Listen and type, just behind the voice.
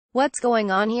What's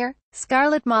going on here?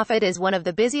 Scarlett Moffatt is one of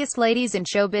the busiest ladies in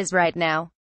showbiz right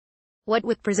now. What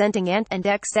with presenting Ant and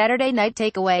Dec's Saturday Night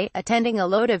Takeaway, attending a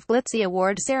load of glitzy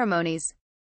award ceremonies,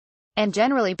 and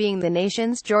generally being the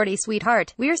nation's Geordie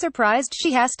sweetheart, we're surprised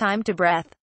she has time to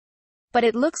breathe. But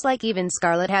it looks like even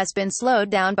Scarlett has been slowed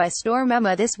down by Storm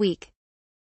Emma this week,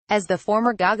 as the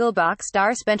former Gogglebox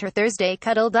star spent her Thursday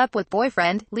cuddled up with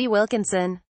boyfriend, Lee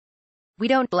Wilkinson. We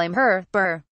don't blame her,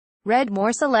 Burr. Read more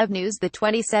celeb news. The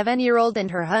 27-year-old and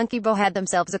her hunky beau had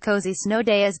themselves a cozy snow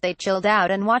day as they chilled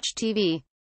out and watched TV.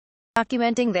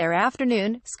 Documenting their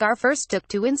afternoon, Scar first took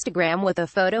to Instagram with a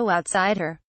photo outside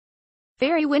her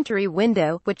very wintry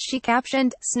window, which she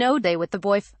captioned, "Snow Day with the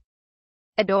Boyf."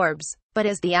 Adorbs. But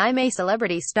as the I'm a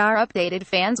Celebrity star updated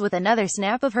fans with another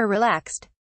snap of her relaxed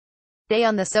day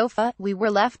on the sofa, we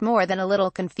were left more than a little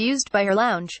confused by her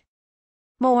lounge.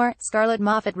 More, Scarlett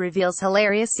Moffatt reveals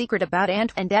hilarious secret about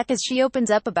Ant and Dec as she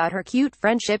opens up about her cute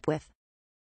friendship with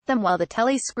them. While the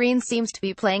telly screen seems to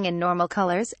be playing in normal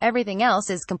colors, everything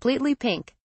else is completely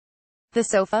pink. The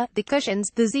sofa, the cushions,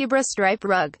 the zebra stripe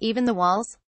rug, even the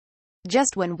walls.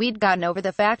 Just when we'd gotten over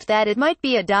the fact that it might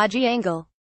be a dodgy angle,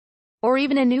 or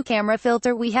even a new camera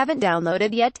filter we haven't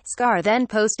downloaded yet, Scar then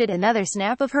posted another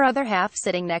snap of her other half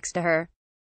sitting next to her.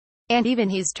 And even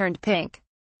he's turned pink.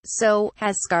 So,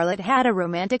 has Scarlett had a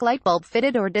romantic light bulb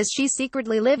fitted, or does she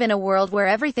secretly live in a world where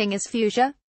everything is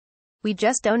fuchsia? We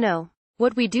just don't know.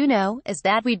 What we do know is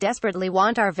that we desperately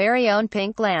want our very own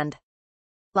pink land.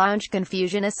 Lounge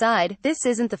confusion aside, this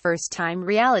isn't the first time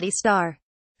reality star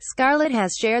Scarlett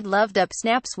has shared loved-up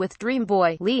snaps with dream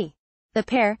boy Lee. The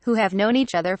pair, who have known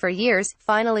each other for years,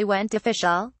 finally went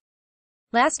official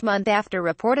last month after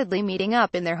reportedly meeting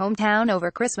up in their hometown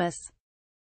over Christmas.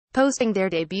 Posting their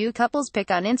debut couples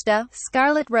pic on Insta,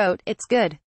 Scarlett wrote, "It's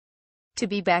good to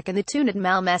be back in the Tuned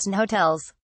Malmason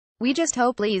hotels. We just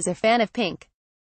hope Lee's a fan of pink."